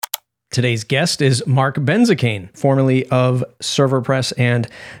Today's guest is Mark Benzicane, formerly of ServerPress and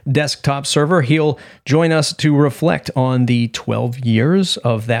Desktop Server. He'll join us to reflect on the 12 years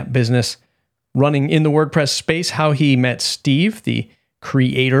of that business running in the WordPress space, how he met Steve, the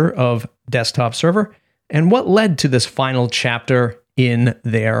creator of Desktop Server, and what led to this final chapter in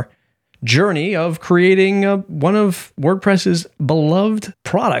their journey of creating one of WordPress's beloved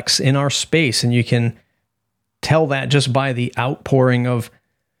products in our space. And you can tell that just by the outpouring of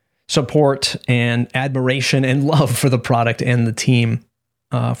support and admiration and love for the product and the team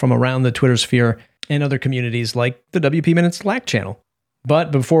from around the Twitter sphere and other communities like the WP Minute Slack channel.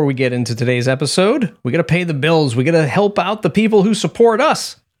 But before we get into today's episode, we got to pay the bills. We got to help out the people who support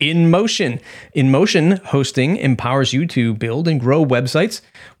us. InMotion. InMotion hosting empowers you to build and grow websites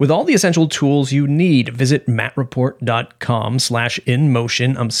with all the essential tools you need. Visit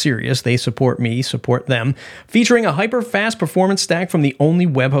mattreport.com/InMotion. I'm serious. They support me, support them. Featuring a hyper-fast performance stack from the only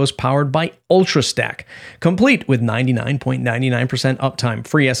web host powered by UltraStack. Complete with 99.99% uptime,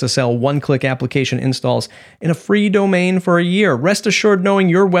 free SSL, one-click application installs, and a free domain for a year. Rest assured knowing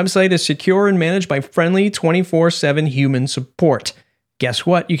your website is secure and managed by friendly 24/7 human support. Guess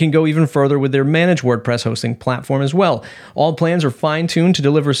what? You can go even further with their managed WordPress hosting platform as well. All plans are fine-tuned to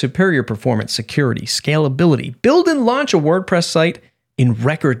deliver superior performance, security, scalability. Build and launch a WordPress site in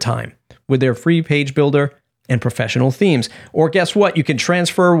record time with their free page builder and professional themes. Or guess what? You can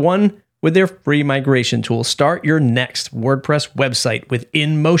transfer one with their free migration tool. Start your next WordPress website with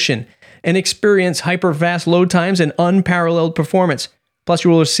InMotion and experience hyper-fast load times and unparalleled performance. Plus, you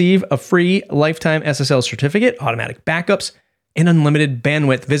will receive a free lifetime SSL certificate, automatic backups, and unlimited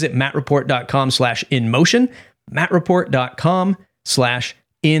bandwidth. Visit mattreport.com/InMotion,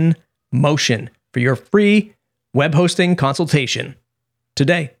 mattreport.com/InMotion for your free web hosting consultation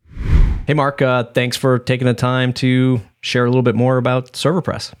today. Hey, Mark, thanks for taking the time to share a little bit more about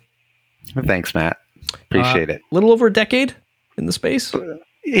ServerPress. Thanks, Matt. Appreciate it. A little over a decade in the space?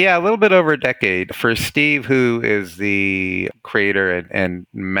 Yeah, a little bit over a decade. For Steve, who is the creator and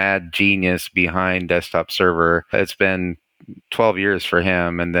mad genius behind Desktop Server, it's been 12 years for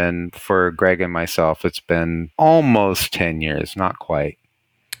him. And then for Greg and myself, it's been almost 10 years, not quite.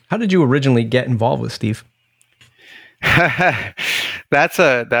 How did you originally get involved with Steve? That's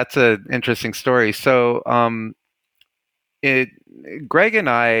a interesting story. So, Greg and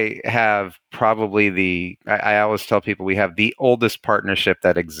I have probably I always tell people we have the oldest partnership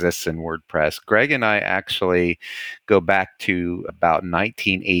that exists in WordPress. Greg and I actually go back to about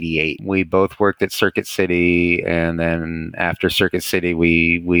 1988. We both worked at Circuit City, and then after Circuit City,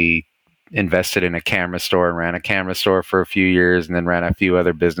 we invested in a camera store and ran a camera store for a few years, and then ran a few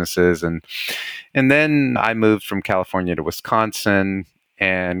other businesses. And then I moved from California to Wisconsin,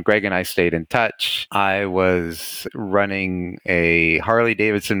 and Greg and I stayed in touch. I was running a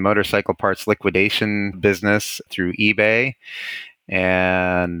Harley-Davidson motorcycle parts liquidation business through eBay,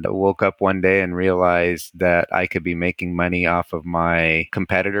 and woke up one day and realized that I could be making money off of my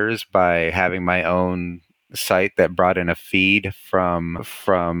competitors by having my own site that brought in a feed from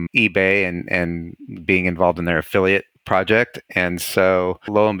eBay and being involved in their affiliate project. And so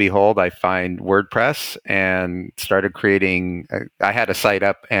lo and behold, I find WordPress and started creating, I had a site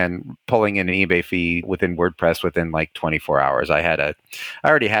up and pulling in an eBay fee within WordPress within like 24 hours. I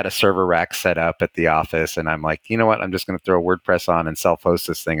already had a server rack set up at the office, and I'm like, you know what, I'm just going to throw WordPress on and self-host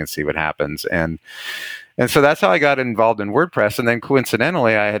this thing and see what happens. And so that's how I got involved in WordPress. And then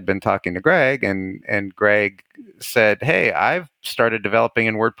coincidentally, I had been talking to Greg, and Greg said, hey, I've started developing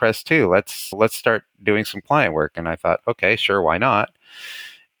in WordPress too. Let's start doing some client work. And I thought, okay, sure, why not?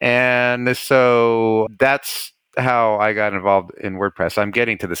 And so that's how I got involved in WordPress. I'm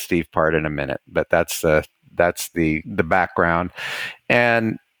getting to the Steve part in a minute, but that's the background.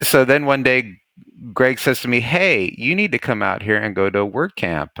 And so then one day, Greg says to me, hey, you need to come out here and go to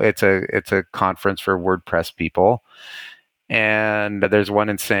WordCamp. It's a conference for WordPress people. And there's one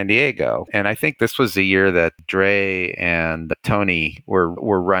in San Diego. And I think this was the year that Dre and Tony were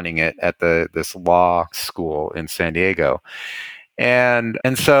running it at this law school in San Diego. And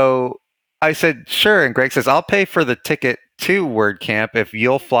so I said, sure. And Greg says, I'll pay for the ticket to WordCamp if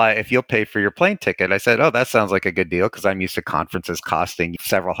you'll pay for your plane ticket. I said, oh, that sounds like a good deal, because I'm used to conferences costing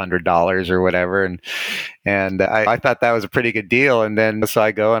several $100s or whatever. And I thought that was a pretty good deal. And then so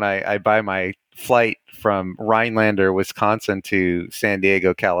I go and I buy my flight from Rhinelander, Wisconsin to San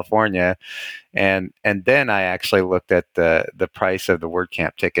Diego, California. And then I actually looked at the price of the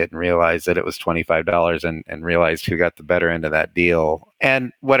WordCamp ticket and realized that it was $25 and realized who got the better end of that deal.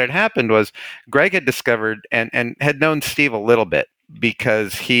 And what had happened was Greg had discovered and had known Steve a little bit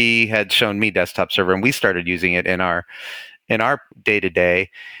because he had shown me Desktop Server, and we started using it in our day-to-day.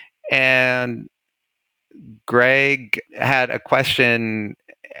 And Greg had a question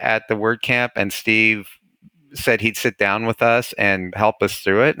at the WordCamp, and Steve said he'd sit down with us and help us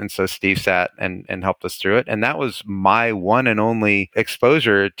through it. And so Steve sat and helped us through it. And that was my one and only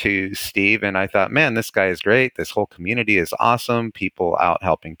exposure to Steve. And I thought, man, this guy is great. This whole community is awesome. People out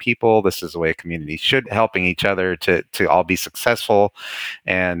helping people. This is the way a community should, helping each other to all be successful.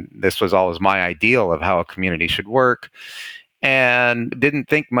 And this was always my ideal of how a community should work. And didn't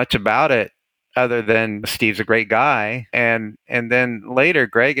think much about it other than Steve's a great guy. And then later,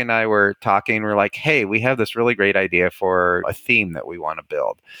 Greg and I were talking. We're like, hey, we have this really great idea for a theme that we want to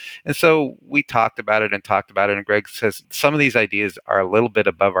build. And so we talked about it. And Greg says, some of these ideas are a little bit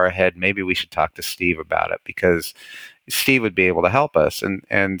above our head. Maybe we should talk to Steve about it because Steve would be able to help us.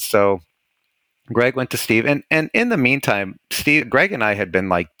 And so Greg went to Steve, and in the meantime, Greg and I had been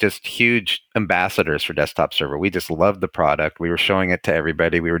like just huge ambassadors for Desktop Server. We just loved the product. We were showing it to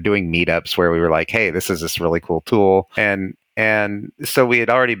everybody. We were doing meetups where we were like, "Hey, this is this really cool tool," and so we had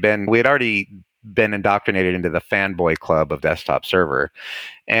already been indoctrinated into the fanboy club of Desktop Server,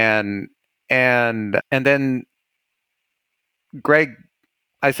 and then Greg.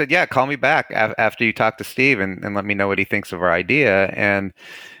 I said, "Yeah, call me back after you talk to Steve and let me know what he thinks of our idea." And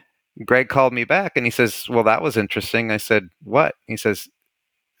Greg called me back and he says, well, that was interesting. I said, what? He says,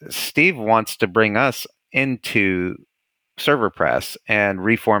 Steve wants to bring us into ServerPress and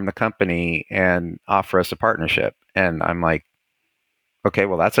reform the company and offer us a partnership. And I'm like, okay,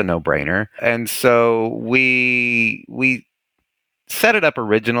 well, that's a no-brainer. And so we set it up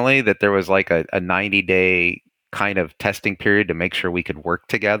originally that there was like a 90-day kind of testing period to make sure we could work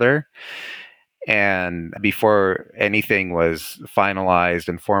together. And before anything was finalized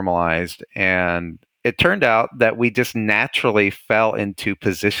and formalized, and it turned out that we just naturally fell into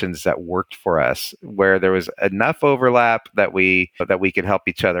positions that worked for us, where there was enough overlap that we could help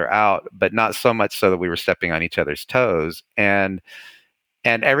each other out, but not so much so that we were stepping on each other's toes. And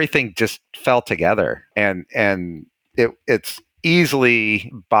everything just fell together. And it's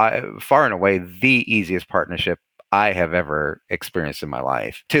easily by far and away the easiest partnership I have ever experienced in my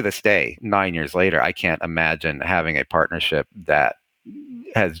life. To this day, 9 years later, I can't imagine having a partnership that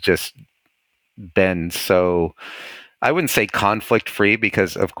has just been so, I wouldn't say conflict free,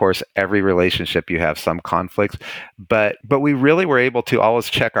 because of course every relationship you have some conflicts, but we really were able to always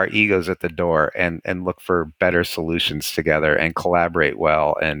check our egos at the door and look for better solutions together and collaborate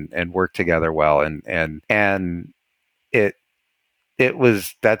well and work together well. And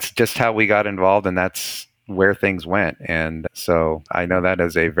that's just how we got involved, and that's where things went. And so I know that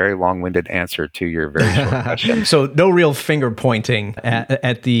is a very long-winded answer to your very short question. So no real finger pointing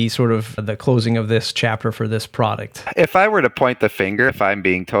at the sort of the closing of this chapter for this product. If I were to point the finger, if I'm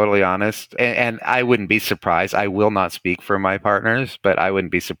being totally honest, and I wouldn't be surprised, I will not speak for my partners, but I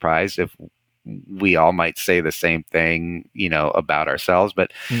wouldn't be surprised if we all might say the same thing, about ourselves.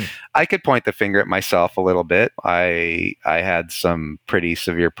 But I could point the finger at myself a little bit. I had some pretty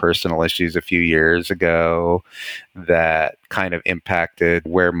severe personal issues a few years ago that kind of impacted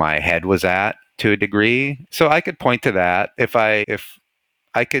where my head was at to a degree. So I could point to that. If I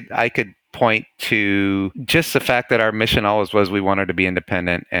could point to just the fact that our mission always was we wanted to be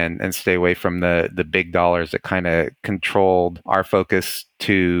independent and stay away from the big dollars that kind of controlled our focus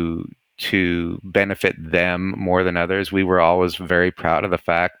to benefit them more than others. We were always very proud of the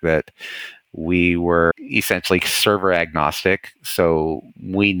fact that we were essentially server agnostic. So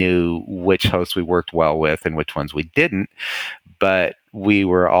we knew which hosts we worked well with and which ones we didn't. But we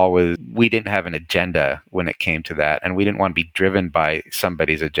didn't have an agenda when it came to that. And we didn't want to be driven by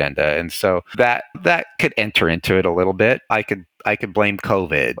somebody's agenda. And so that could enter into it a little bit. I could blame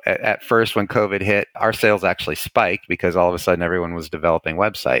COVID. At first, when COVID hit, our sales actually spiked because all of a sudden everyone was developing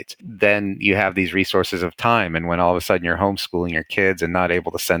websites. Then you have these resources of time. And when all of a sudden you're homeschooling your kids and not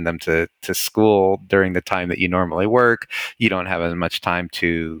able to send them to school during the time that you normally work, you don't have as much time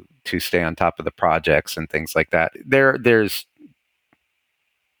to stay on top of the projects and things like that.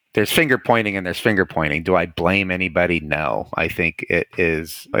 There's finger pointing and there's finger pointing. Do I blame anybody? No. I think it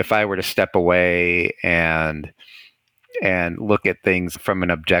is, if I were to step away and look at things from an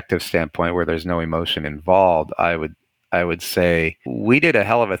objective standpoint where there's no emotion involved, I would say we did a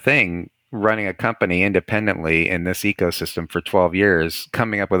hell of a thing running a company independently in this ecosystem for 12 years,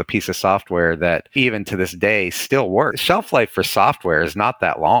 coming up with a piece of software that even to this day still works. Shelf life for software is not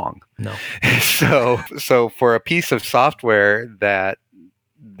that long. No. So for a piece of software that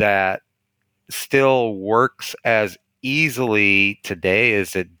still works as easily today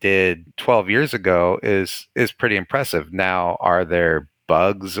as it did 12 years ago is pretty impressive. Now, are there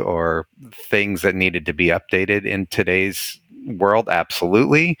bugs or things that needed to be updated in today's world?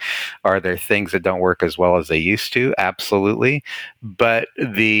 Absolutely. Are there things that don't work as well as they used to? Absolutely. But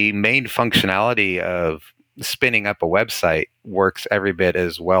the main functionality of spinning up a website works every bit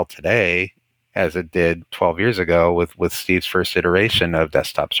as well today as it did 12 years ago with Steve's first iteration of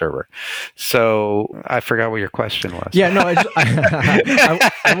Desktop Server. So I forgot what your question was. Yeah, no,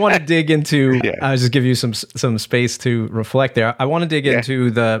 I want to dig into. Yeah. I'll just give you some space to reflect there. I want to dig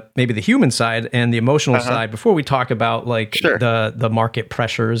into maybe the human side and the emotional side before we talk about like the market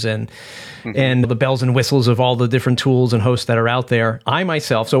pressures and the bells and whistles of all the different tools and hosts that are out there. I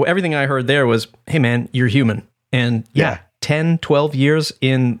myself, so everything I heard there was, hey man, you're human, and 10, 12 years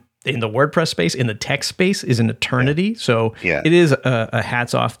in the WordPress space, in the tech space, is an eternity. So it is a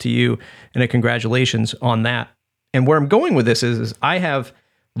hats off to you and a congratulations on that. And where I'm going with this is I have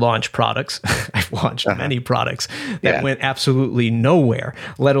launched products. I've launched many products that went absolutely nowhere,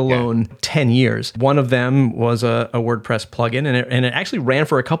 let alone 10 years. One of them was a WordPress plugin, and it actually ran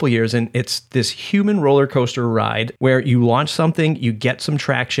for a couple of years. And it's this human roller coaster ride where you launch something, you get some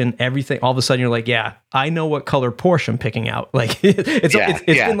traction, everything. All of a sudden, you're like, yeah, I know what color Porsche I'm picking out. Like it's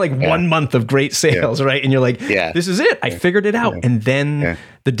been like 1 month of great sales, right? And you're like, this is it. I figured it out. And then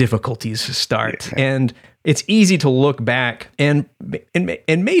the difficulties start. And it's easy to look back and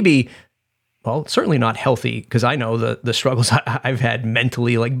maybe, well, certainly not healthy, because I know the struggles I've had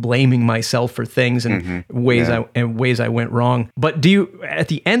mentally, like blaming myself for things and ways I went wrong. But do you, at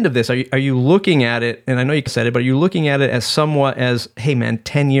the end of this, are you looking at it? And I know you said it, but are you looking at it as somewhat as, hey man,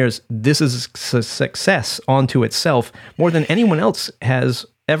 10 years, this is a success onto itself more than anyone else has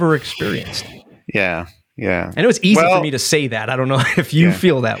ever experienced? Yeah. Yeah. I know it's easy for me to say that. I don't know if you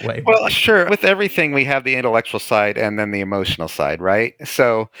feel that way. Well, sure. With everything, we have the intellectual side and then the emotional side, right?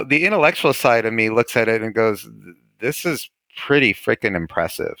 So the intellectual side of me looks at it and goes, this is pretty freaking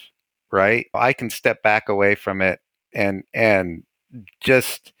impressive, right? I can step back away from it and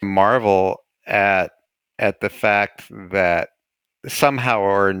just marvel at the fact that somehow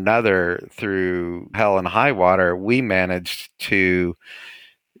or another, through hell and high water, we managed to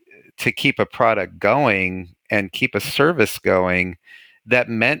keep a product going and keep a service going that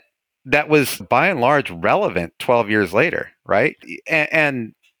was by and large relevant 12 years later, right?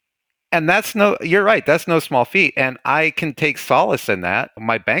 And that's you're right, that's no small feat. And I can take solace in that.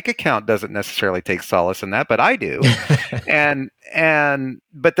 My bank account doesn't necessarily take solace in that, but I do.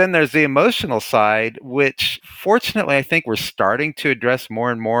 But then there's the emotional side, which fortunately I think we're starting to address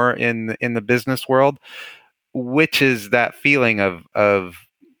more and more in the business world, which is that feeling of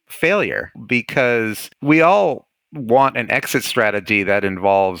failure, because we all want an exit strategy that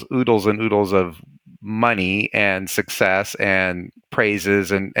involves oodles and oodles of money and success and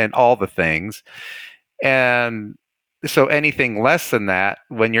praises and all the things. And so anything less than that,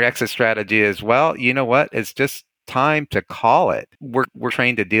 when your exit strategy is, well, you know what, it's just time to call it. We're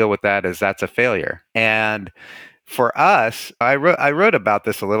trained to deal with that as that's a failure. And for us, I wrote about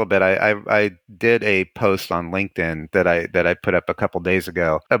this a little bit. I did a post on LinkedIn that I put up a couple days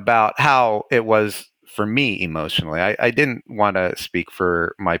ago about how it was for me emotionally. I didn't want to speak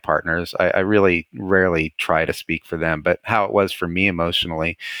for my partners. I really rarely try to speak for them, but how it was for me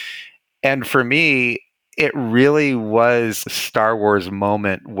emotionally. And for me, it really was a Star Wars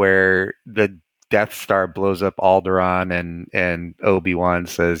moment where the Death Star blows up Alderaan and Obi-Wan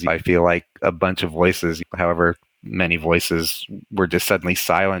says, I feel like a bunch of voices, however many voices, were just suddenly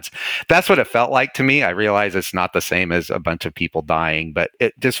silenced. That's what it felt like to me. I realize it's not the same as a bunch of people dying, but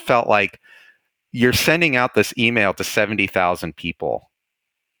it just felt like you're sending out this email to 70,000 people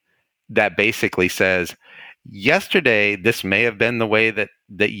that basically says, yesterday, this may have been the way that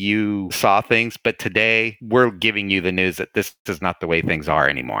you saw things, but today we're giving you the news that this is not the way things are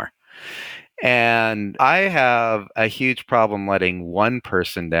anymore. And I have a huge problem letting one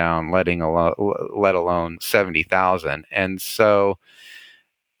person down, let alone 70,000. And so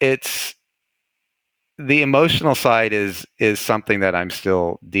it's the emotional side is something that I'm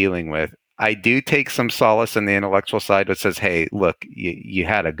still dealing with. I do take some solace in the intellectual side, which says, hey, look, you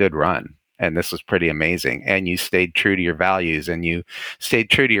had a good run and this was pretty amazing. And you stayed true to your values and you stayed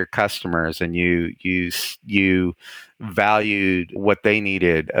true to your customers and you valued what they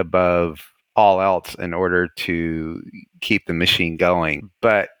needed above all else in order to keep the machine going.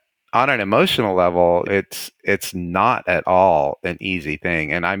 But on an emotional level, it's not at all an easy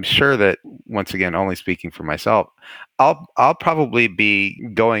thing. And I'm sure that, once again, only speaking for myself, I'll probably be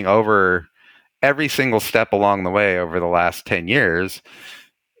going over every single step along the way over the last 10 years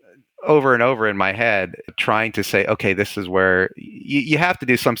over and over in my head, trying to say, okay, this is where you have to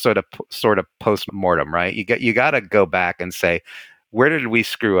do some sort of post-mortem, right? You got to go back and say, where did we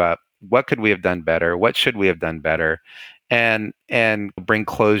screw up? What could we have done better? What should we have done better? and bring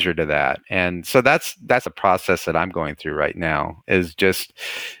closure to that. And so that's a process that I'm going through right now, is just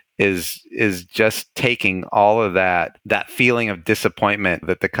taking all of that feeling of disappointment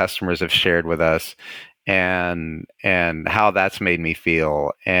that the customers have shared with us, and how that's made me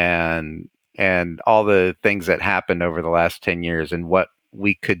feel, and all the things that happened over the last 10 years, and what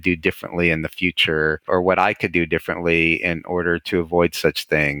we could do differently in the future, or what I could do differently in order to avoid such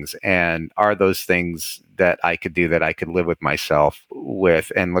things. And are those things that I could do that I could live with myself with,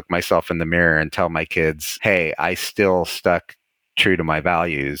 and look myself in the mirror and tell my kids, hey, I still stuck true to my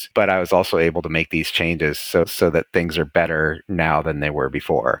values, but I was also able to make these changes so that things are better now than they were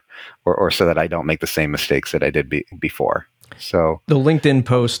before, or so that I don't make the same mistakes that I did before. So the LinkedIn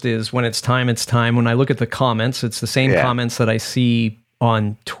post is, when it's time, it's time. When I look at the comments, it's the same comments that I see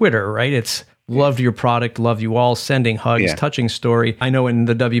on Twitter, right? It's loved your product, love you all, sending hugs, touching story. I know in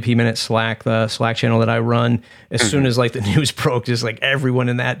the WP Minute Slack, the Slack channel that I run, as soon as like the news broke, just like everyone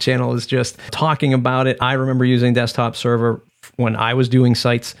in that channel is just talking about it. I remember using Desktop Server when I was doing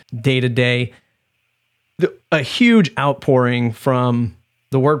sites day to day. A huge outpouring from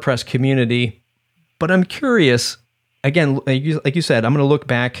the WordPress community. But I'm curious, again, like you said, I'm going to look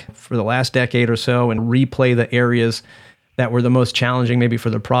back for the last decade or so and replay the areas that were the most challenging maybe for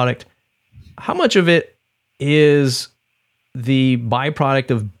the product. How much of it is the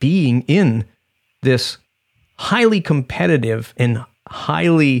byproduct of being in this highly competitive and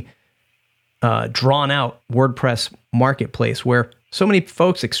highly drawn out WordPress marketplace, where so many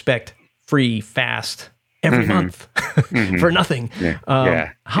folks expect free, fast, every month for nothing?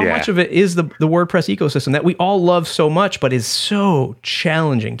 How much of it is the WordPress ecosystem that we all love so much, but is so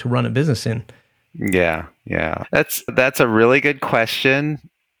challenging to run a business in? Yeah. That's a really good question.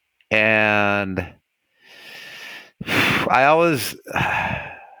 And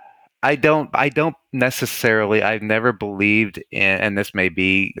I don't necessarily, I've never believed in, and this may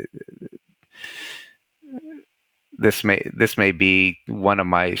be one of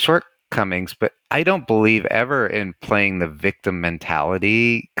my shortcomings, but I don't believe ever in playing the victim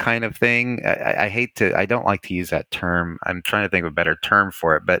mentality kind of thing. I don't like to use that term. I'm trying to think of a better term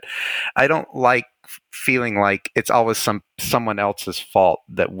for it, but I don't like feeling like it's always someone else's fault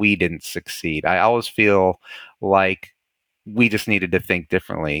that we didn't succeed. I always feel like we just needed to think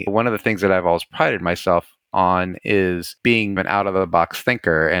differently. One of the things that I've always prided myself on is being an out-of-the-box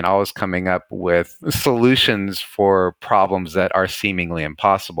thinker and always coming up with solutions for problems that are seemingly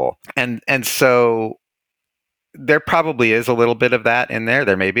impossible. And so there probably is a little bit of that in there.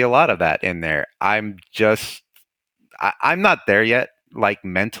 There may be a lot of that in there. I'm not there yet, like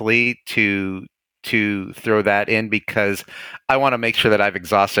mentally, to throw that in, because I want to make sure that I've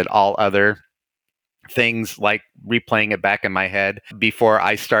exhausted all other things, like replaying it back in my head before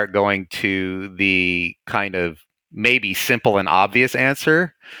I start going to the kind of maybe simple and obvious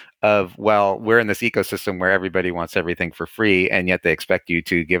answer of, well, we're in this ecosystem where everybody wants everything for free, and yet they expect you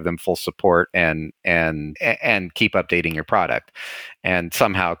to give them full support and keep updating your product and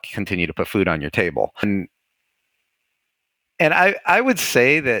somehow continue to put food on your table. And I would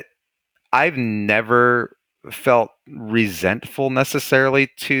say that I've never felt resentful necessarily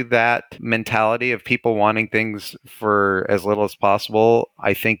to that mentality of people wanting things for as little as possible.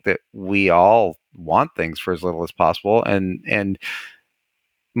 I think that we all want things for as little as possible, and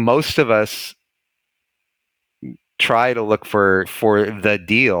most of us try to look for the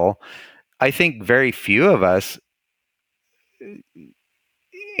deal. I think very few of us,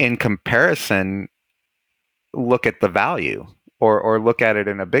 in comparison, look at the value or look at it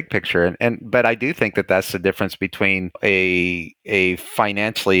in a big picture. But I do think that that's the difference between a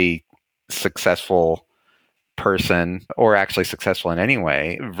financially successful person, or actually successful in any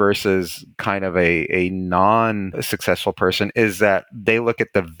way, versus kind of a non-successful person, is that they look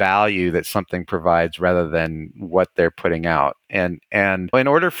at the value that something provides rather than what they're putting out. And in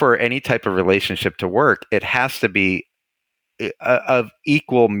order for any type of relationship to work, it has to be of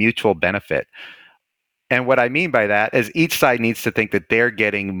equal mutual benefit. And what I mean by that is each side needs to think that they're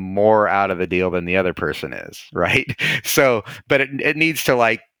getting more out of the deal than the other person is, right? So, but it needs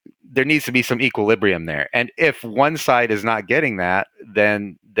to, there needs to be some equilibrium there. And if one side is not getting that,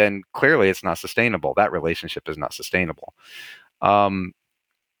 then clearly it's not sustainable. That relationship is not sustainable.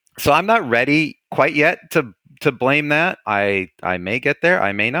 So I'm not ready quite yet to blame that. I may get there,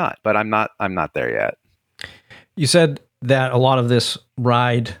 I may not, but I'm not there yet. You said that a lot of this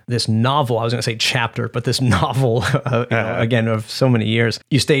novel, I was going to say chapter, but this novel, again, of so many years,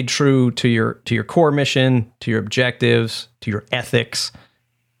 you stayed true to your core mission, to your objectives, to your ethics.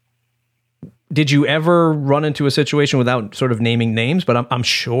 Did you ever run into a situation, without sort of naming names, but I'm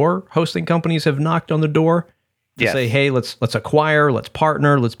sure hosting companies have knocked on the door to Yes. say, hey, let's acquire, let's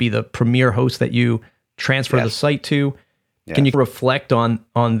partner, let's be the premier host that you transfer the site to. Yes. Can you reflect on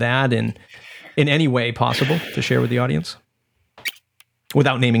that in any way possible to share with the audience?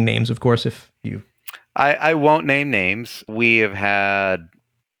 Without naming names, of course, if you... I won't name names. We have had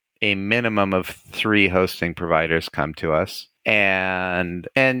a minimum of 3 hosting providers come to us. And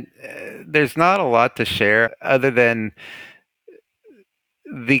there's not a lot to share other than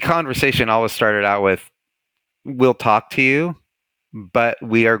the conversation always started out with, we'll talk to you, but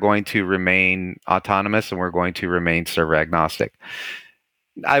we are going to remain autonomous and we're going to remain server agnostic.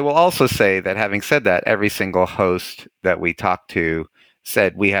 I will also say that having said that, every single host that we talked to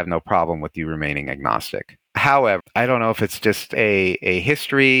said, we have no problem with you remaining agnostic. However, I don't know if it's just a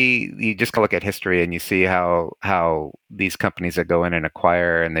history. You just look at history and you see how these companies that go in and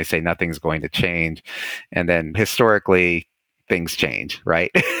acquire and they say nothing's going to change. And then historically, things change, right?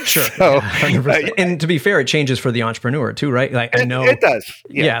 Sure. So, yeah, and to be fair, it changes for the entrepreneur too, right? Like I know it does.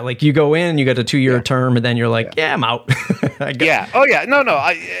 Yeah. Like you go in, you get a 2-year term, and then you're like, I'm out. Yeah. Oh yeah. No.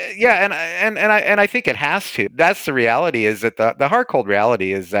 And I think it has to. That's the reality. Is that the hard cold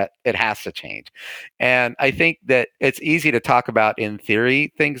reality is that it has to change. And I think that it's easy to talk about in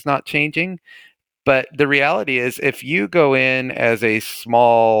theory things not changing. But the reality is, if you go in as a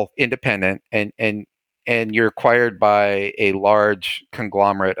small independent and you're acquired by a large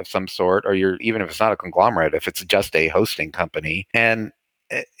conglomerate of some sort, or even if it's not a conglomerate, if it's just a hosting company, and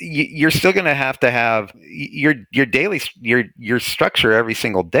you're still going to have your daily your structure every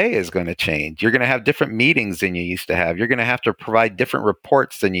single day is going to change. You're going to have different meetings than you used to have. You're going to have to provide different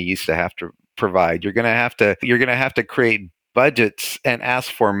reports than you used to have to provide. You're going to have to create budgets and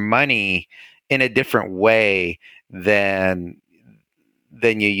ask for money in a different way than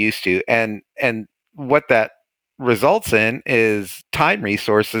you used to, and what that results in is time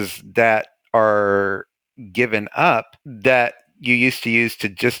resources that are given up that you used to use to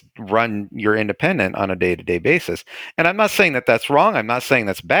just run your independent on a day-to-day basis. And I'm not saying that that's wrong. I'm not saying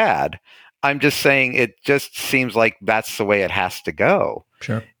that's bad. I'm just saying it just seems like that's the way it has to go.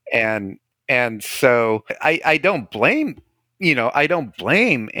 Sure. And so I don't blame, I don't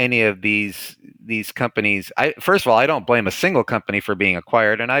blame any of these companies. First of all, I don't blame a single company for being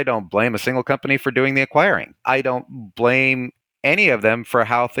acquired, and I don't blame a single company for doing the acquiring. I don't blame any of them for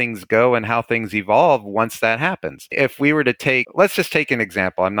how things go and how things evolve once that happens. If we were to let's just take an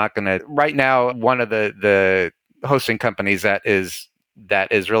example. I'm not going to, right now, one of the hosting companies that is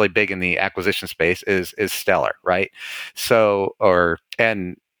really big in the acquisition space is Stellar, right? So,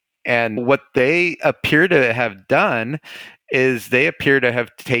 and what they appear to have done is they appear to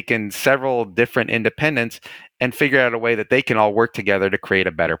have taken several different independents and figured out a way that they can all work together to create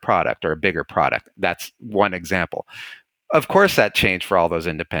a better product or a bigger product. That's one example. Of course, that changed for all those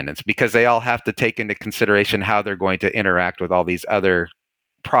independents because they all have to take into consideration how they're going to interact with all these other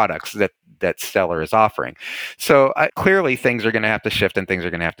products that Stellar is offering. So clearly things are going to have to shift and things are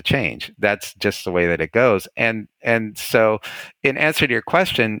going to have to change. That's just the way that it goes. And so in answer to your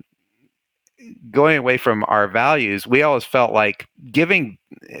question, going away from our values, we always felt like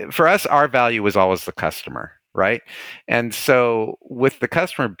for us, our value was always the customer, right? And so with the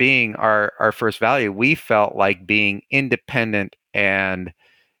customer being our first value, we felt like being independent and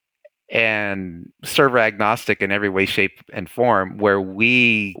server agnostic in every way, shape, and form, where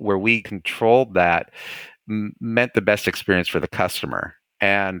we controlled that, meant the best experience for the customer.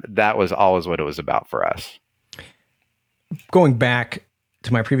 And that was always what it was about for us. Going back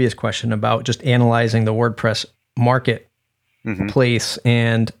to my previous question about just analyzing the WordPress marketplace,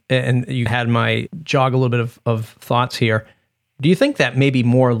 and you had my jog a little bit of thoughts here. Do you think that maybe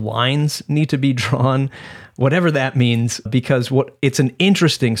more lines need to be drawn, whatever that means? Because it's an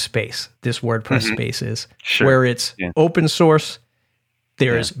interesting space, this WordPress space is, where it's open source.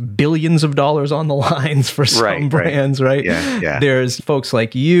 There's billions of dollars on the lines for some brands, right? Yeah. There's folks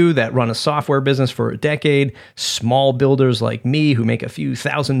like you that run a software business for a decade, small builders like me who make a few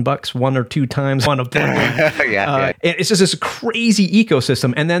 $1,000 one or two times on a plugin. It's just this crazy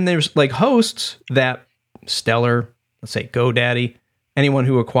ecosystem. And then there's like hosts that Stellar, let's say GoDaddy, anyone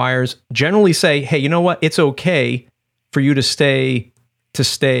who acquires generally say, hey, you know what? It's okay for you to stay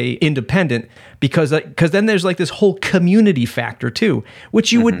independent because then there's like this whole community factor too,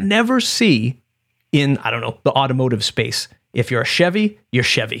 which you would never see in, I don't know, the automotive space. If you're a Chevy, you're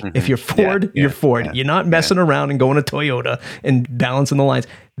Chevy. If you're Ford, you're Ford. You're not messing around and going to Toyota and balancing the lines.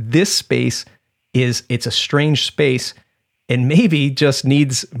 This space it's a strange space and maybe just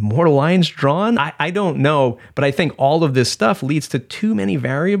needs more lines drawn. I don't know, but I think all of this stuff leads to too many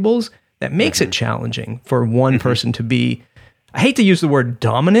variables that makes it challenging for one person to be I hate to use the word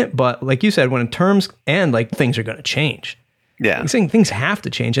dominant, but like you said, when terms end, like things are going to change. Yeah. I'm saying things have to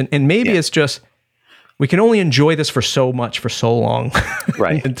change. And maybe it's just, we can only enjoy this for so much for so long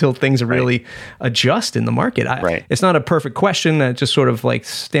Right. until things really adjust in the market. It's not a perfect question, just sort of like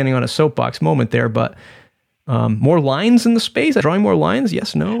standing on a soapbox moment there, but more lines in the space, drawing more lines.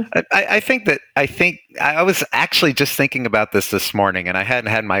 Yes, no. I think I was actually just thinking about this morning, and I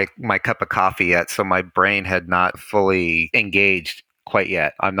hadn't had my cup of coffee yet, so my brain had not fully engaged quite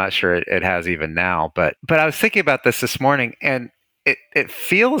yet. I'm not sure it has even now, but I was thinking about this morning, and it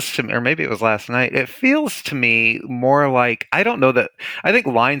feels to me, or maybe it was last night, it feels to me more like, I don't know, that I think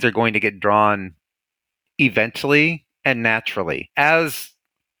lines are going to get drawn eventually and naturally as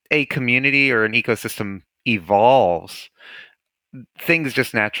a community or an ecosystem evolves. Things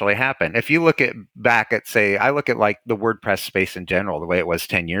just naturally happen. If you look back at, say, I look at like the WordPress space in general, the way it was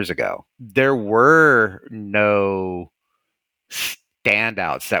 10 years ago, there were no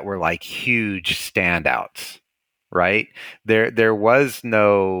standouts that were like huge standouts, right? There was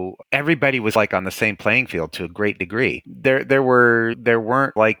no, everybody was like on the same playing field to a great degree. There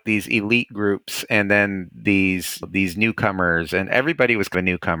weren't like these elite groups and then these newcomers, and everybody was a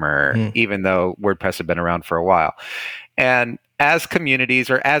newcomer, even though WordPress had been around for a while. And as communities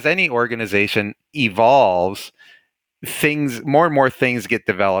or as any organization evolves, more and more things get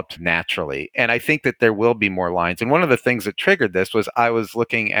developed naturally. And I think that there will be more lines. And one of the things that triggered this was I was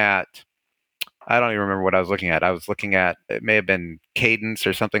looking at, I don't even remember what I was looking at. I was looking at, it may have been Cadence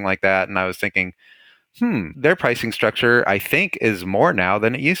or something like that. And I was thinking, their pricing structure, I think, is more now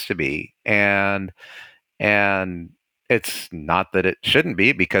than it used to be. And it's not that it shouldn't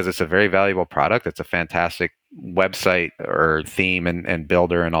be, because it's a very valuable product. It's a fantastic website or theme and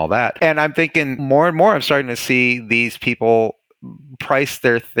builder and all that. And I'm thinking more and more, I'm starting to see these people price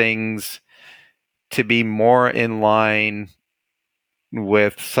their things to be more in line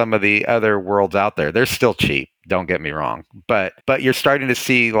with some of the other worlds out there. They're still cheap, don't get me wrong, but you're starting to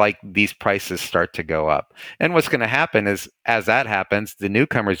see like these prices start to go up. And what's going to happen is, as that happens, the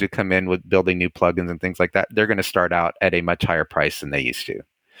newcomers who come in with building new plugins and things like that, they're going to start out at a much higher price than they used to.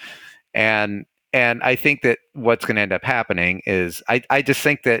 And I think that what's going to end up happening is, I just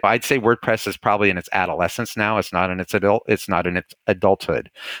think that I'd say WordPress is probably in its adolescence now. It's not in its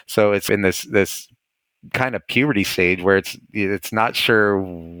adulthood. So it's in this kind of puberty stage where it's not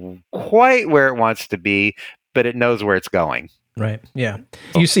sure quite where it wants to be, but it knows where it's going. Right. Yeah.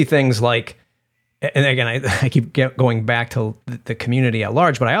 You see things like, and again, I keep going back to the community at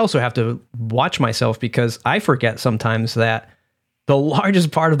large, but I also have to watch myself, because I forget sometimes that the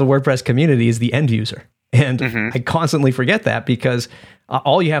largest part of the WordPress community is the end user. And I constantly forget that, because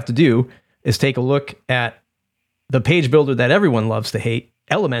all you have to do is take a look at the page builder that everyone loves to hate,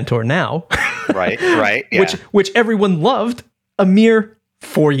 Elementor now. Right. Yeah. Which everyone loved a mere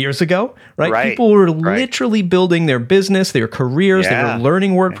 4 years ago, right? People were literally building their business, their careers. They were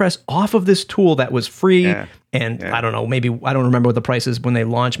learning WordPress off of this tool that was free. And I don't know, maybe, I don't remember what the price is when they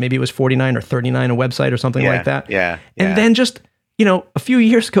launched. Maybe it was $49 or $39 a website or something like that. And then just, a few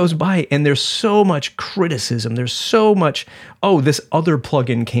years goes by and there's so much criticism. There's so much, this other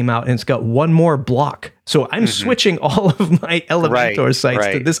plugin came out and it's got one more block. So I'm switching all of my Elementor sites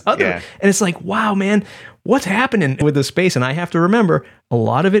to this other. And it's like, wow, man, what's happening with the space? And I have to remember, a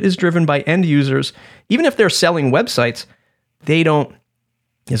lot of it is driven by end users. Even if they're selling websites, they don't,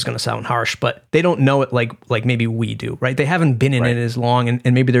 it's going to sound harsh, but they don't know it like maybe we do, right? They haven't been in it as long,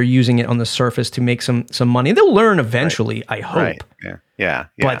 and maybe they're using it on the surface to make some money. They'll learn eventually, I hope. Yeah.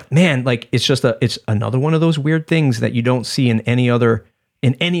 But man, like it's another one of those weird things that you don't see in any other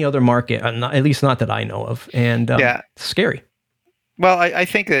market, at least not that I know of. And it's scary. Well, I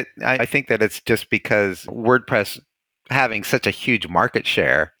think that it's just because WordPress having such a huge market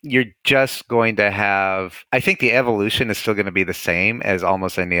share, you're just going to have, I think the evolution is still going to be the same as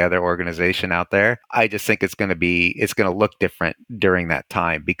almost any other organization out there. I just think it's going to look different during that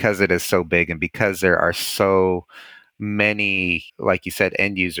time, because it is so big and because there are so many, like you said,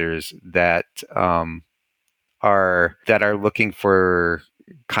 end users that are looking for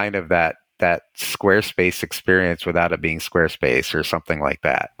kind of that Squarespace experience without it being Squarespace or something like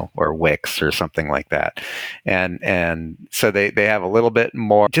that, or Wix or something like that. And so they have a little bit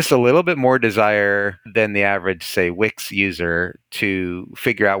more desire than the average, say, Wix user to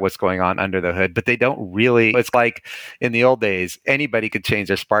figure out what's going on under the hood, but they don't really. It's like in the old days, anybody could change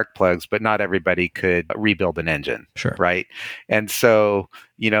their Spark plugs, but not everybody could rebuild an engine. Sure. Right. And so,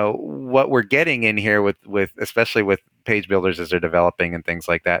 what we're getting in here with especially with page builders as they're developing and things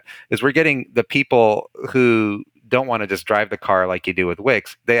like that, is we're getting the people who don't want to just drive the car like you do with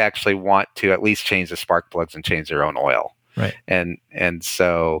Wix. They actually want to at least change the spark plugs and change their own oil. Right. And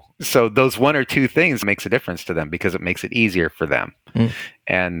so those one or two things makes a difference to them because it makes it easier for them.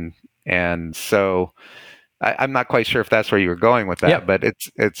 Mm. And so I'm not quite sure if that's where you were going with that, Yep. but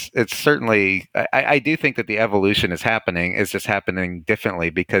it's certainly, I do think that the evolution is happening. It's just happening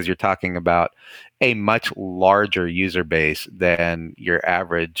differently because you're talking about a much larger user base than your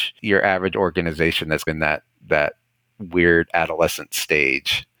average organization that's in that weird adolescent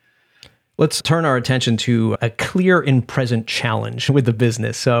stage. Let's turn our attention to a clear and present challenge with the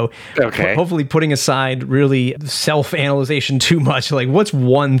business. So Okay. hopefully putting aside really self-analyzation too much, like what's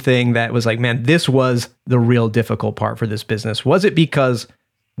one thing that was like, man, this was the real difficult part for this business? Was it because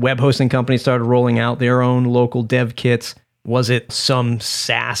web hosting companies started rolling out their own local dev kits? Was it some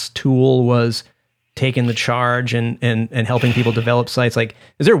SaaS tool was taking the charge and helping people develop sites? Like,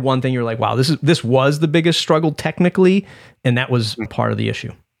 is there one thing you're like, wow, this was the biggest struggle technically, and that was part of the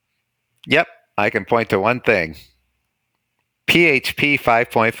issue? Yep, I can point to one thing. PHP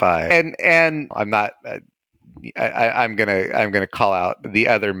 5.5. And I'm not I'm gonna call out the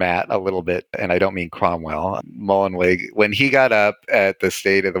other Matt a little bit, and I don't mean Cromwell. Mullenweg, when he got up at the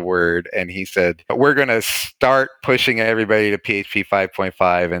State of the Word and he said, we're gonna start pushing everybody to PHP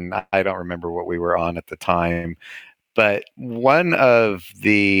 5.5, and I don't remember what we were on at the time, but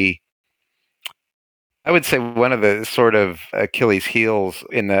I would say one of the sort of Achilles heels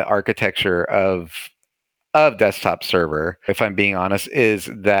in the architecture of desktop server, if I'm being honest, is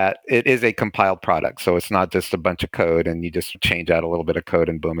that it is a compiled product. So it's not just a bunch of code and you just change out a little bit of code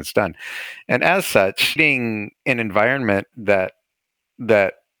and boom, it's done. And as such, being an environment that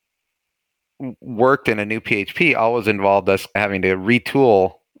worked in a new PHP always involved us having to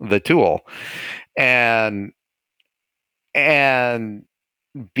retool the tool. And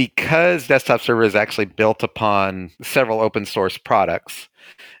because desktop server is actually built upon several open source products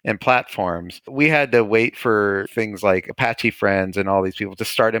and platforms, we had to wait for things like Apache Friends and all these people to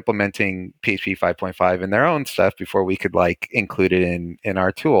start implementing PHP 5.5 in their own stuff before we could include it in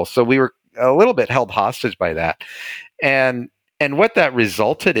our tool. So we were a little bit held hostage by that. And what that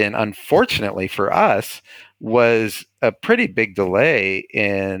resulted in, unfortunately for us, was a pretty big delay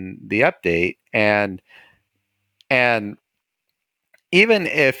in the update. And even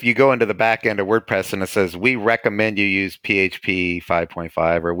if you go into the back end of WordPress and it says, we recommend you use PHP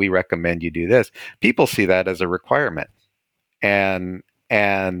 5.5 or we recommend you do this, people see that as a requirement. And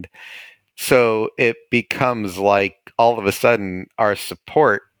so it becomes like all of a sudden our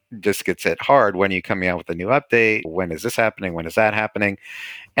support just gets hit hard. When are you coming out with a new update? When is this happening? When is that happening?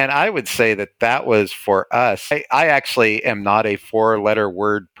 And I would say that was for us. I actually am not a 4-letter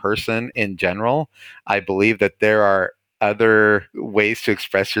word person in general. I believe that there are other ways to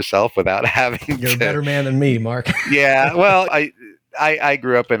express yourself without having You're a better man than me, Mark. Yeah, well, I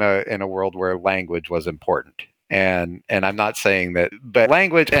grew up in a world where language was important. And I'm not saying that, but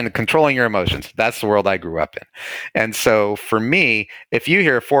language and controlling your emotions, that's the world I grew up in. And so for me, if you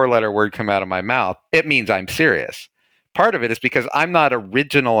hear a 4-letter word come out of my mouth, it means I'm serious. Part of it is because I'm not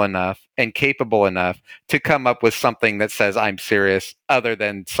original enough and capable enough to come up with something that says I'm serious other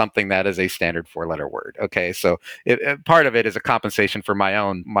than something that is a standard 4-letter word. Okay, so part of it is a compensation for my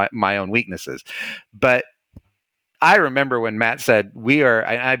own weaknesses. But I remember when Matt said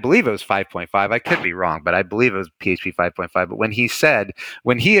I believe it was 5.5. I could be wrong, but I believe it was PHP 5.5. But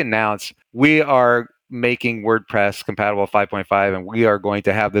when he announced we are making WordPress compatible with 5.5 and we are going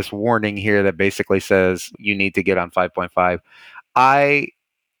to have this warning here that basically says you need to get on 5.5, I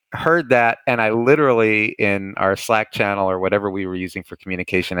heard that and I literally, in our Slack channel or whatever we were using for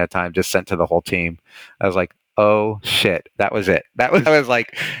communication at the time, just sent to the whole team. I was like, oh shit, that was it. That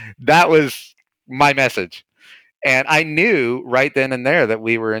was my message. And I knew right then and there that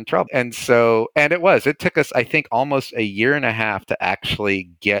we were in trouble. And it took us, I think, almost a year and a half to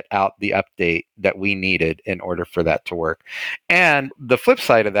actually get out the update that we needed in order for that to work. And the flip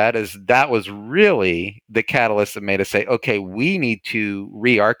side of that is that was really the catalyst that made us say, okay, we need to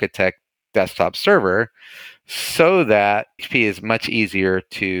re-architect desktop server so that PHP is much easier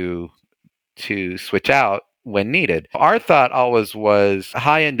to switch out when needed. Our thought always was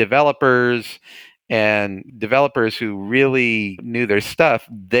high-end developers and developers who really knew their stuff,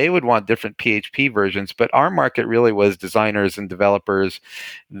 they would want different PHP versions. But our market really was designers and developers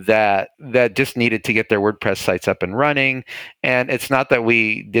that just needed to get their WordPress sites up and running. And it's not that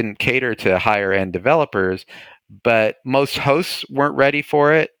we didn't cater to higher end developers, but most hosts weren't ready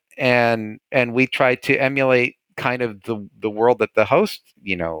for it. And we tried to emulate kind of the world that the host,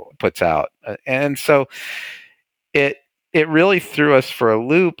 puts out. And so it really threw us for a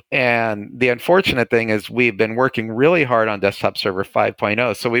loop. And the unfortunate thing is we've been working really hard on Desktop Server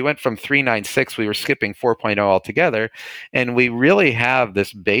 5.0. So we went from 3.9.6, we were skipping 4.0 altogether. And we really have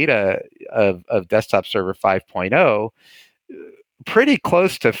this beta of Desktop Server 5.0 pretty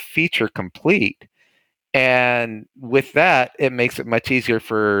close to feature complete. And with that, it makes it much easier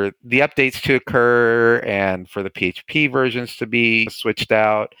for the updates to occur and for the PHP versions to be switched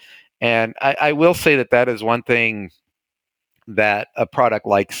out. And I will say that that is one thing that a product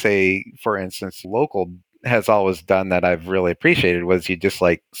like, say, for instance, Local has always done that I've really appreciated, was you just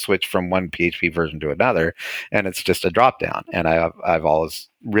like switch from one PHP version to another, and it's just a drop down. And I've always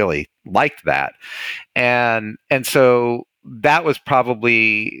really liked that. And so that was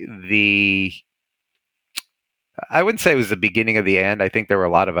probably I wouldn't say it was the beginning of the end. I think there were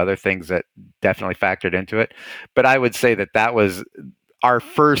a lot of other things that definitely factored into it. But I would say that that was our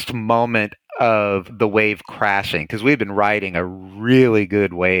first moment of the wave crashing, because we've been riding a really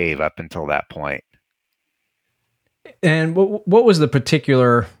good wave up until that point. And what was the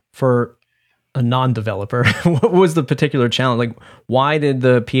particular, for a non-developer, what was the particular challenge? Like, why did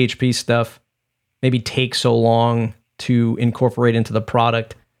the PHP stuff maybe take so long to incorporate into the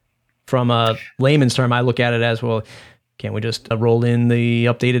product? From a layman's term, I look at it as, well, can't we just roll in the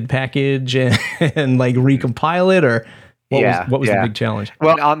updated package and like recompile it? Or what was the big challenge?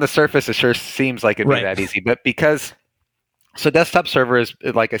 Well, on the surface, it sure seems like it'd be that easy. But because, so Desktop Server is,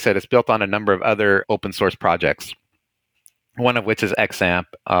 like I said, it's built on a number of other open source projects, one of which is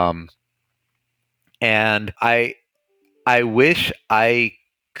XAMPP. And I wish I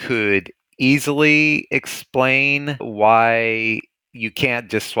could easily explain why you can't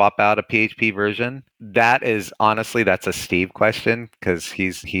just swap out a PHP version. That is, honestly, that's a Steve question, because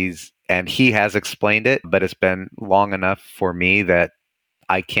he has explained it, but it's been long enough for me that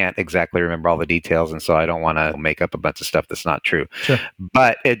I can't exactly remember all the details, and so I don't want to make up a bunch of stuff that's not true. Sure.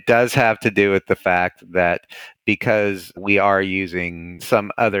 But it does have to do with the fact that because we are using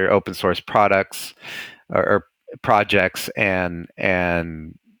some other open source products or projects and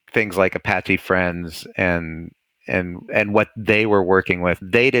things like Apache Friends and what they were working with,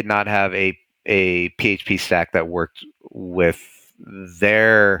 they did not have a PHP stack that worked with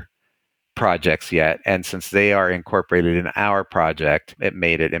their projects yet. And since they are incorporated in our project, it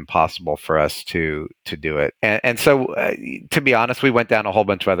made it impossible for us to do it. And so, to be honest, we went down a whole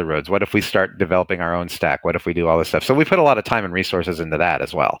bunch of other roads. What if we start developing our own stack? What if we do all this stuff? So we put a lot of time and resources into that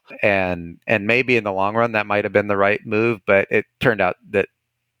as well. And maybe in the long run, that might have been the right move, but it turned out that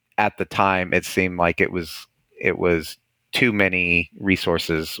at the time, it seemed like it was too many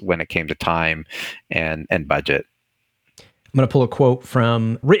resources when it came to time and budget. I'm going to pull a quote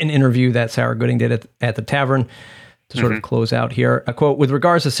from a written interview that Sarah Gooding did at the Tavern to sort of close out here. A quote: "With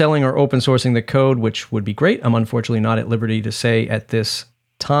regards to selling or open sourcing the code, which would be great, I'm unfortunately not at liberty to say at this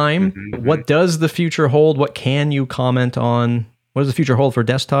time. What does the future hold? What can you comment on? What does the future hold for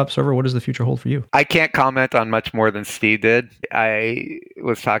Desktop Server? What does the future hold for you?" I can't comment on much more than Steve did. I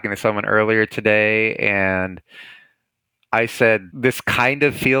was talking to someone earlier today, and I said, this kind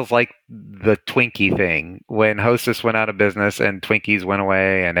of feels like the Twinkie thing. When Hostess went out of business and Twinkies went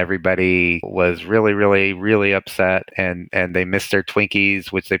away, and everybody was really, really, really upset, and they missed their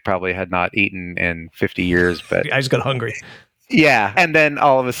Twinkies, which they probably had not eaten in 50 years. But I just got hungry. Yeah. And then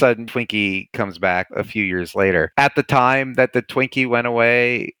all of a sudden, Twinkie comes back a few years later. At the time that the Twinkie went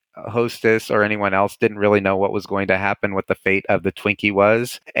away, Hostess or anyone else didn't really know what was going to happen, what the fate of the Twinkie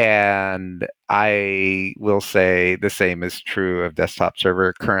was. And I will say the same is true of Desktop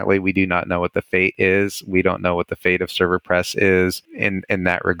Server. Currently, we do not know what the fate is. We don't know what the fate of ServerPress is in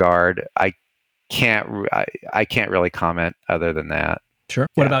that regard. I can't really comment other than that. Sure.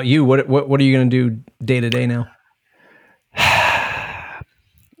 What about you? What are you going to do day to day now?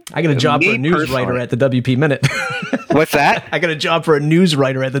 I got a job for a news writer at the WP Minute. What's that? I got a job for a news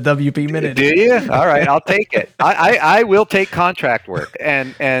witer at the WP Minute. Do you? All right, I'll take it. I will take contract work,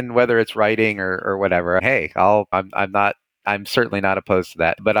 and whether it's writing or whatever. Hey, I'm certainly not opposed to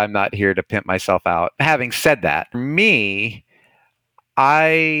that, but I'm not here to pimp myself out. Having said that, for me,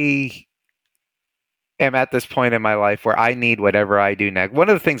 I am at this point in my life where I need whatever I do next. One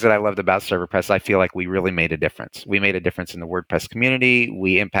of the things that I loved about ServerPress, I feel like we really made a difference. We made a difference in the WordPress community.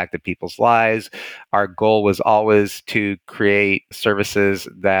 We impacted people's lives. Our goal was always to create services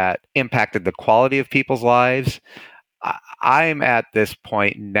that impacted the quality of people's lives. I'm at this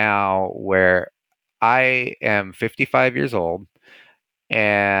point now where I am 55 years old,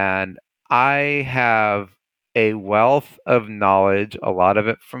 and I have a wealth of knowledge, a lot of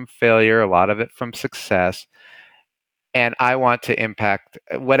it from failure, a lot of it from success. And I want to impact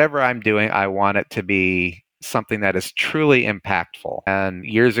whatever I'm doing. I want it to be something that is truly impactful. And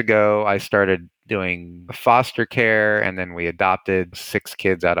years ago, I started doing foster care, and then we adopted 6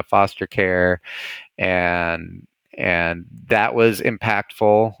 kids out of foster care, and that was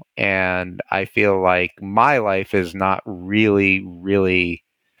impactful. And I feel like my life is not really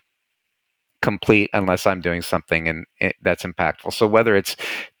complete unless I'm doing something that's impactful. So whether it's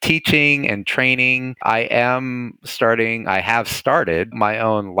teaching and training, I have started my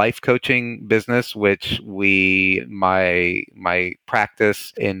own life coaching business, which my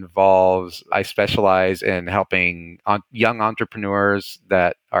practice involves, I specialize in helping young entrepreneurs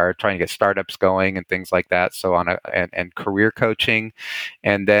that are trying to get startups going and things like that. So and career coaching.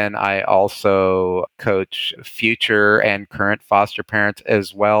 And then I also coach future and current foster parents,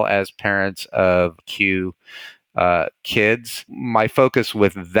 as well as parents of Q kids. My focus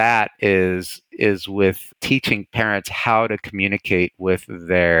with that is with teaching parents how to communicate with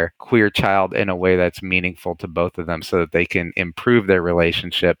their queer child in a way that's meaningful to both of them, so that they can improve their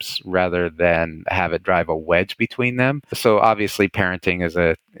relationships rather than have it drive a wedge between them. So obviously parenting is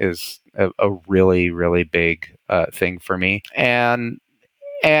a really big thing for me.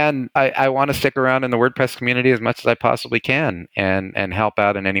 And I want to stick around in the WordPress community as much as I possibly can and help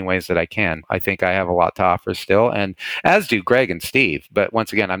out in any ways that I can. I think I have a lot to offer still, and as do Greg and Steve. But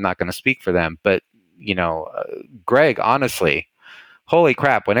once again, I'm not going to speak for them. But, Greg, honestly, holy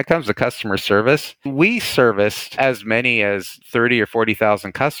crap, when it comes to customer service, we serviced as many as 30 or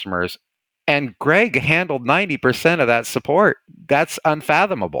 40,000 customers. And Greg handled 90% of that support. That's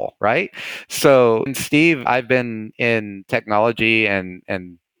unfathomable, right? So, Steve, I've been in technology and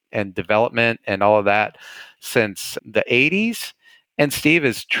development and all of that since the 80s. And Steve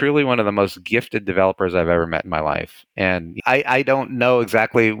is truly one of the most gifted developers I've ever met in my life. And I don't know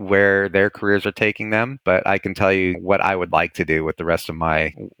exactly where their careers are taking them, but I can tell you what I would like to do with the rest of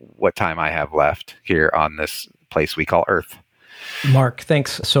what time I have left here on this place we call Earth. Mark,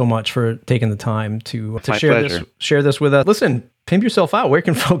 thanks so much for taking the time to share this with us. Listen, pimp yourself out. Where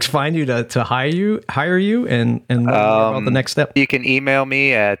can folks find you to hire you and learn more about the next step? You can email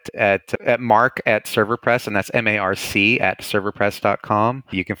me at mark@serverpress, and that's marc@serverpress.com.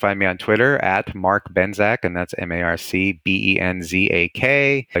 You can find me on Twitter at Mark Benzak, and that's MarcBenzak.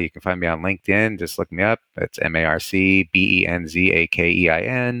 You can find me on LinkedIn. Just look me up. It's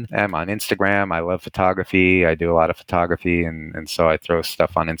MarcBenzakein. I'm on Instagram. I love photography. I do a lot of photography, and so I throw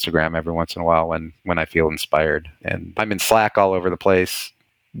stuff on Instagram every once in a while when I feel inspired. And I'm in Slack all over the place.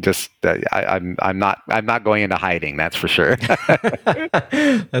 Just I'm not going into hiding, that's for sure.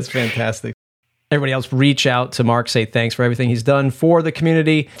 That's fantastic. Everybody else, reach out to Mark, say thanks for everything he's done for the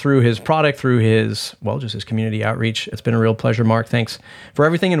community through his product, through his community outreach. It's been a real pleasure, Mark. Thanks for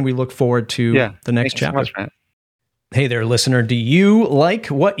everything, and we look forward to the next chapter. So much, Matt. Hey there, listener. Do you like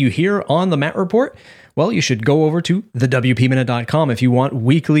what you hear on the Matt Report? Well, you should go over to thewpminute.com if you want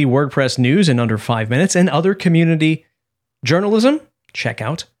weekly WordPress news in under 5 minutes and other community journalism. Check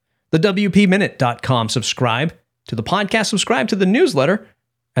out thewpminute.com. Subscribe to the podcast. Subscribe to the newsletter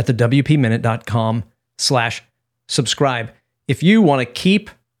at thewpminute.com/subscribe. If you want to keep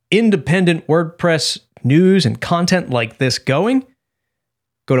independent WordPress news and content like this going,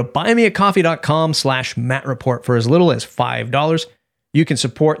 go to buymeacoffee.com/MattReport. For as little as $5, you can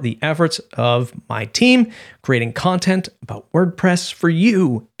support the efforts of my team creating content about WordPress for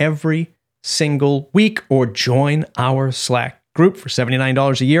you every single week, or join our Slack group for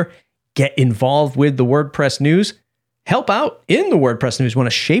 $79 a year. Get involved with the WordPress news. Help out in the WordPress news. Want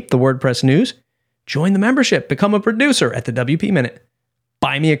to shape the WordPress news? Join the membership. Become a producer at the WP Minute.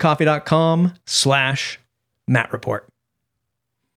 Buymeacoffee.com/MattReport.